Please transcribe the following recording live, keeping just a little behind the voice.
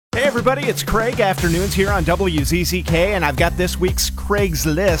Hey everybody, it's Craig. Afternoons here on WZZK, and I've got this week's Craig's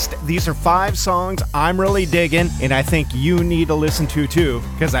List. These are 5 songs I'm really digging, and I think you need to listen to too,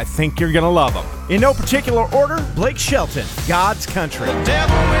 because I think you're going to love them. In no particular order, Blake Shelton, God's Country. The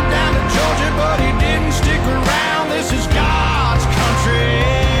devil went down to Georgia, but he didn't stick around. This is God's country.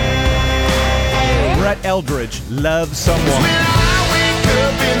 Brett Eldridge, Love Someone. When I wake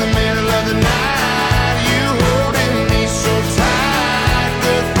up in the middle of the night, you holding me so tight,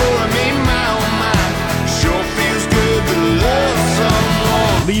 the thought of me, my oh my, sure feels good to love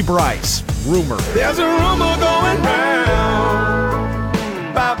someone. Lee Brice, Rumor. There's a rumor going round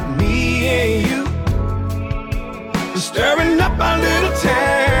about me and you, stirring up our little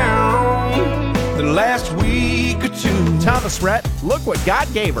town the last week or two. Thomas Rhett, Look What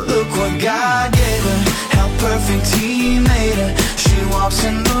God Gave Her. Look what God gave her, how perfect He made her. She walks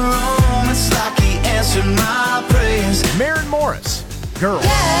in the room, it's like He answered my prayers. Maren Morris, Girl. Girl,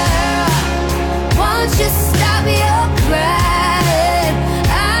 won't you stop your crying?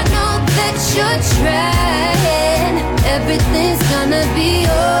 I know that you're trying. Everything's gonna be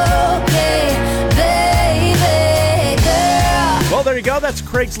okay, baby girl. Well, there you go. That's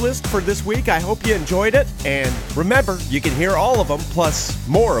Craig's List for this week. I hope you enjoyed it. And remember, you can hear all of them, plus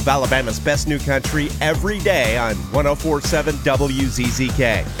more of Alabama's best new country every day on 104.7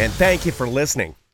 WZZK. And thank you for listening.